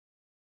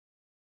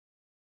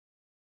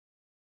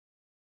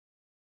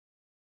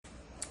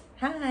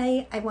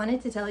Hi, I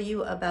wanted to tell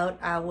you about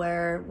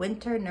our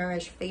Winter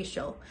Nourish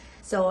Facial.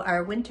 So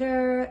our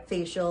Winter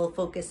Facial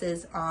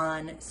focuses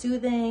on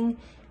soothing,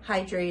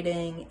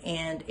 hydrating,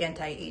 and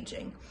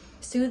anti-aging.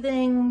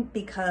 Soothing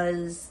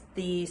because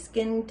the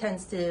skin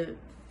tends to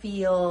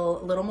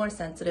feel a little more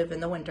sensitive in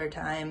the winter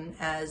time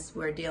as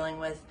we're dealing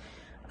with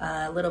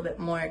a little bit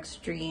more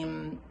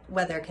extreme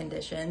weather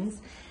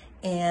conditions.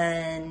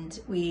 And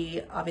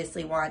we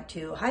obviously want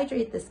to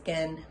hydrate the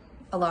skin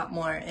a lot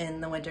more in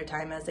the winter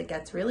time as it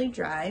gets really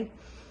dry,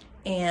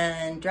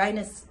 and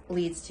dryness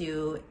leads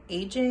to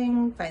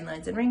aging, fine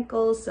lines and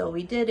wrinkles. So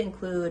we did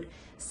include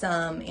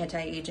some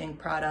anti-aging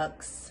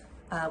products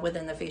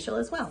within the facial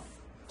as well.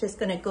 Just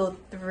going to go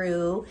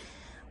through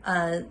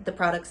the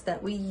products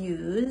that we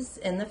use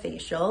in the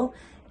facial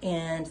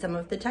and some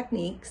of the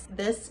techniques.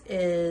 This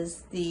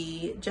is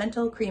the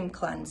Gentle Cream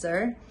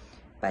Cleanser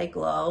by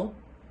Glow.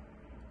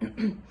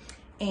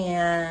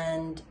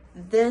 And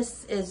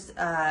this is,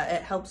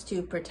 it helps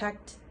to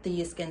protect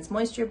the skin's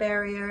moisture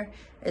barrier.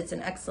 It's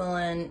an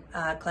excellent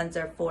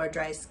cleanser for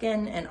dry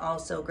skin and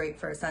also great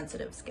for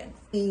sensitive skin.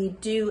 We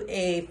do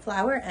a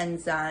flower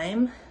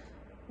enzyme,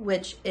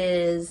 which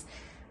is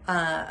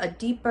a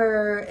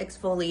deeper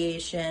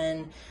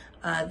exfoliation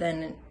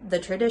than the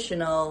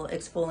traditional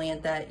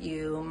exfoliant that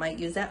you might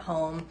use at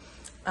home.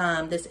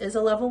 This is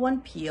a level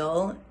 1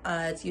 peel.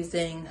 It's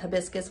using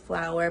hibiscus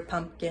flower,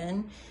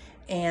 pumpkin,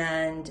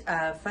 and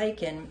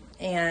ficus,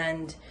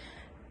 and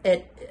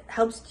it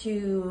helps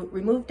to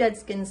remove dead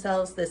skin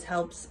cells. This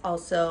helps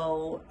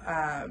also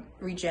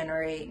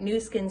regenerate new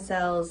skin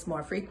cells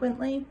more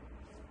frequently.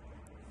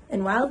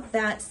 And while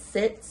that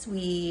sits,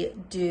 we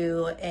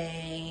do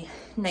a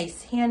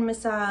nice hand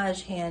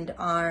massage, hand,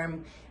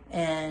 arm,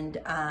 and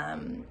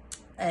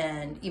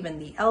even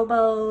the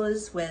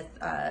elbows with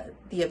the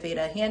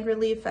Aveda hand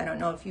relief. I don't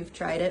know if you've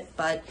tried it,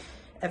 but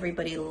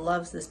everybody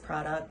loves this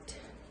product.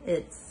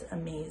 It's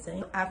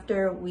amazing.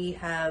 After we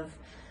have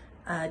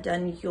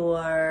done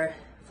your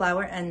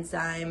flower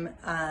enzyme,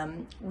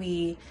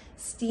 we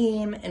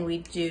steam and we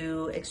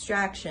do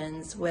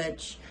extractions,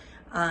 which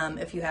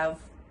if you have,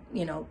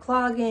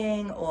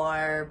 clogging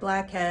or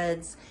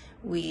blackheads,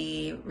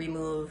 we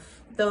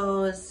remove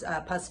those,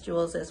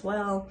 pustules as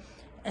well.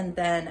 And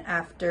then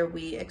after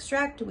we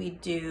extract, we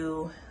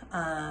do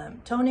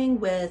toning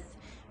with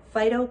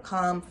Phyto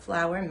Calm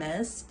Flower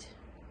Mist.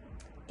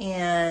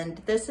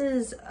 And this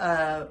is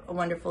a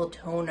wonderful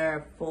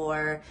toner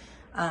for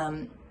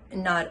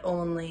not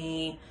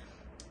only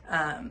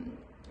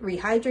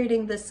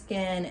rehydrating the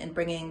skin and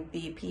bringing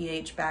the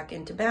pH back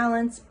into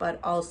balance, but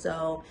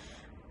also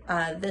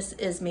this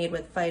is made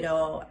with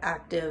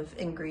phytoactive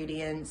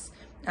ingredients,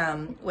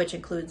 which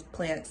includes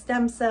plant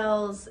stem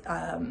cells,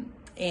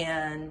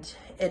 and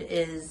it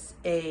is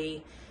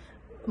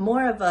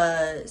more of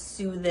a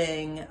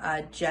soothing,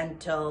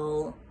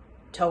 gentle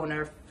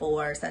toner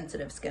for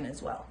sensitive skin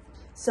as well.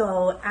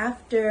 So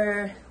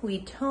after we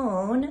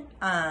tone,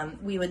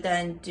 we would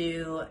then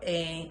do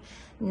a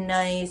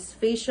nice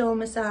facial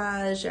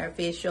massage. Our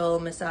facial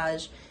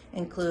massage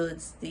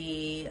includes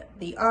the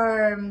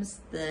arms,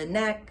 the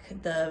neck,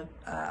 the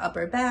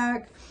upper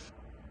back.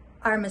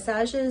 Our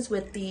massages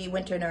with the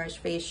Winter Nourish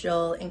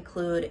Facial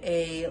include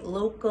a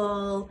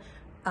local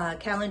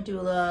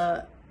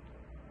calendula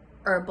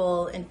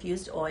herbal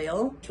infused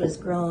oil, which was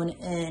grown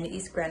in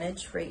East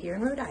Greenwich right here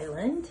in Rhode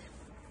Island.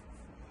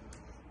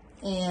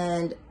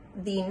 And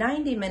the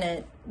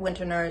 90-minute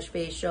Winter Nourish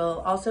Facial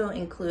also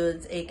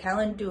includes a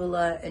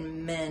calendula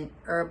and mint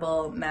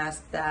herbal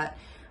mask that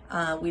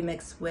we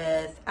mix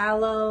with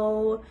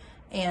aloe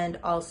and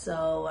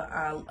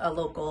also a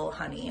local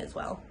honey as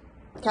well.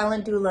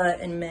 Calendula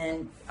and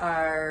mint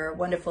are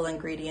wonderful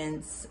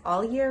ingredients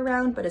all year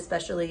round, but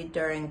especially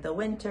during the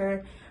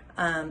winter.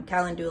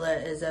 Calendula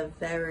is a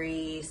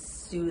very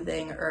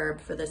soothing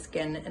herb for the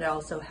skin. It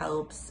also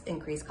helps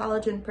increase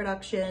collagen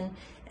production.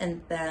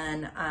 And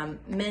then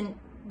mint,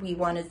 we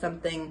wanted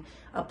something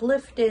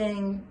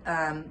uplifting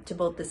to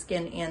both the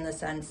skin and the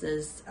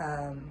senses,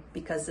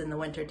 because in the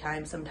winter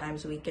time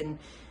sometimes we can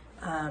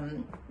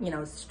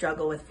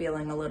struggle with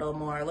feeling a little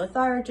more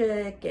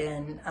lethargic,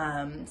 and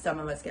some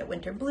of us get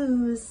winter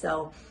blues,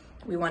 so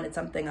we wanted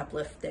something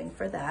uplifting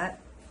for that.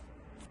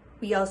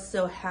 We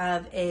also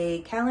have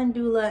a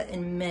calendula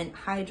and mint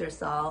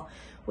hydrosol,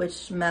 which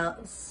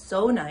smells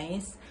so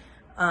nice.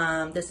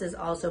 This is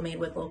also made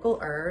with local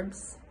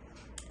herbs.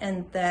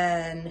 And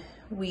then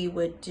we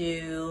would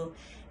do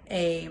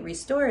a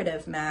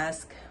restorative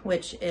mask,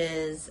 which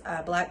is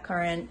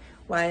blackcurrant,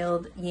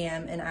 wild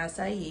yam, and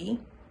acai.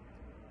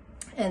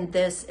 And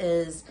this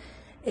is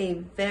a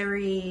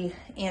very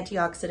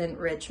antioxidant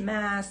rich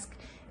mask.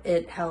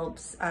 It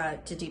helps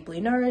to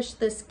deeply nourish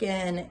the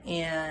skin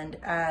and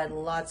add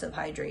lots of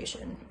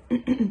hydration.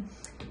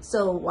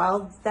 So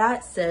while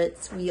that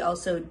sits, we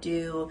also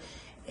do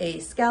a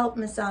scalp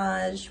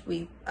massage.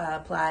 We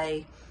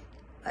apply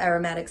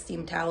aromatic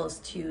steam towels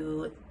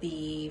to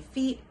the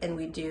feet, and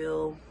we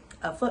do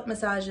a foot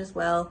massage as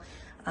well.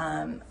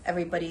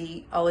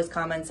 Everybody always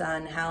comments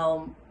on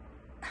how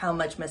how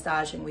much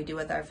massaging we do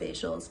with our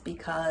facials,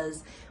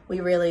 because we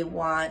really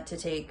want to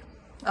take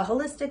a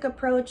holistic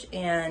approach,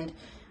 and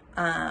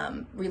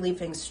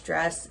relieving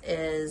stress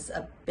is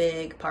a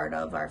big part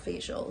of our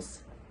facials.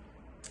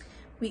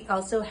 We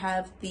also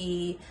have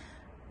the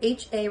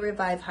HA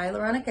Revive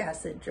Hyaluronic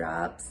Acid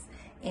Drops,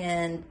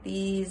 and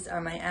these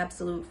are my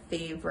absolute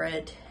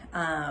favorite.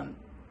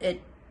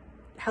 It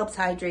helps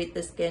hydrate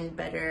the skin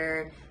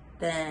better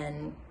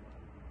than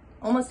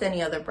almost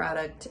any other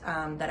product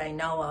that I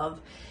know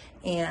of.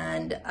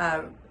 And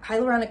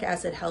hyaluronic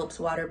acid helps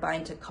water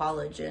bind to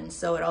collagen,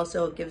 so it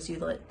also gives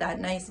you that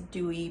nice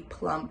dewy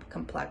plump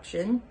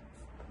complexion.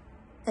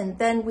 And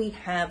then we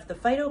have the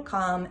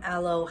PhytoCalm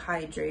Aloe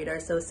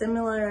Hydrator, so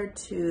similar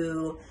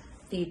to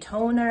the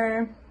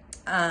toner.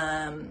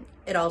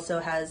 It also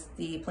has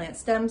the plant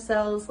stem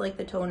cells like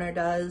the toner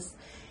does,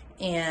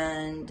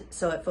 and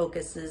so it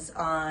focuses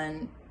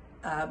on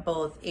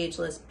both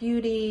ageless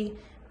beauty,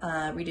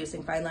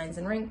 reducing fine lines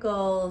and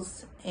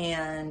wrinkles,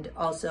 and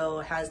also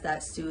has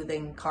that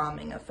soothing,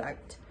 calming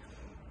effect.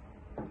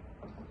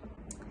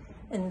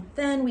 And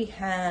then we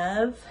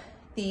have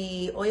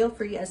the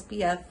oil-free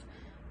SPF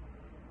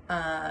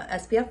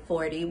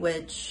 40,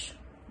 which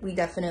we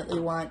definitely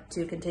want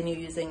to continue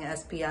using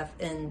SPF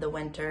in the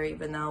winter,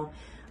 even though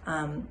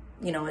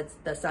you know,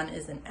 the sun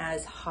isn't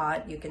as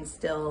hot. You can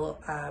still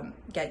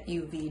get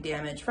UV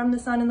damage from the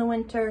sun in the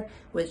winter,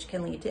 which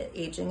can lead to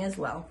aging as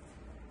well.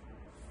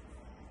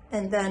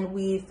 And then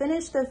we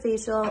finish the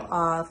facial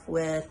off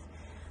with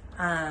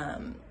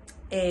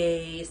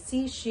a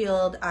Sea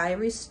Shield Eye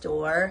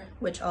Restore,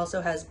 which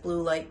also has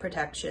blue light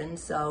protection,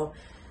 so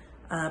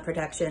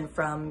protection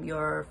from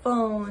your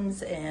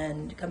phones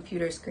and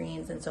computer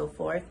screens and so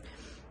forth.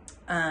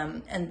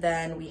 And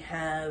then we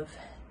have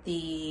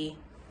the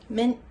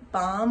Mint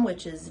Balm,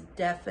 which is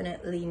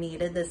definitely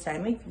needed this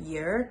time of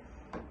year.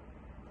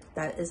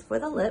 That is for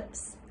the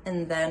lips.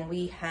 And then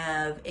we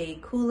have a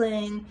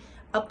cooling,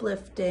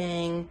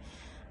 uplifting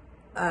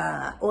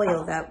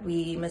oil that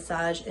we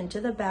massage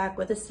into the back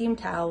with a steam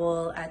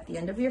towel at the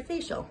end of your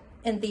facial.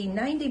 In the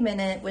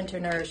 90-minute Winter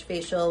Nourish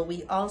Facial,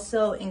 we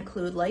also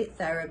include light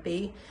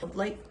therapy.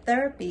 Light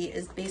therapy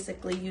is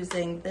basically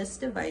using this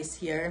device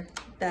here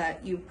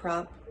that you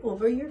prop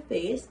over your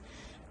face,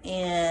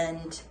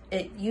 and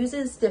it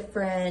uses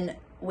different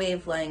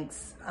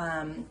wavelengths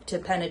to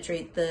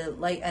penetrate the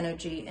light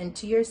energy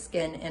into your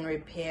skin and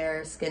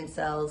repair skin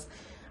cells.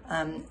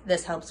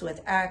 This helps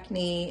with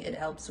acne, it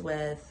helps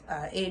with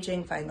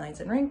aging, fine lines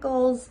and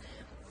wrinkles,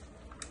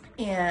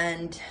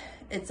 and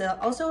it's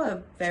also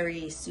a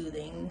very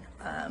soothing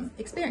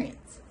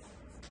experience.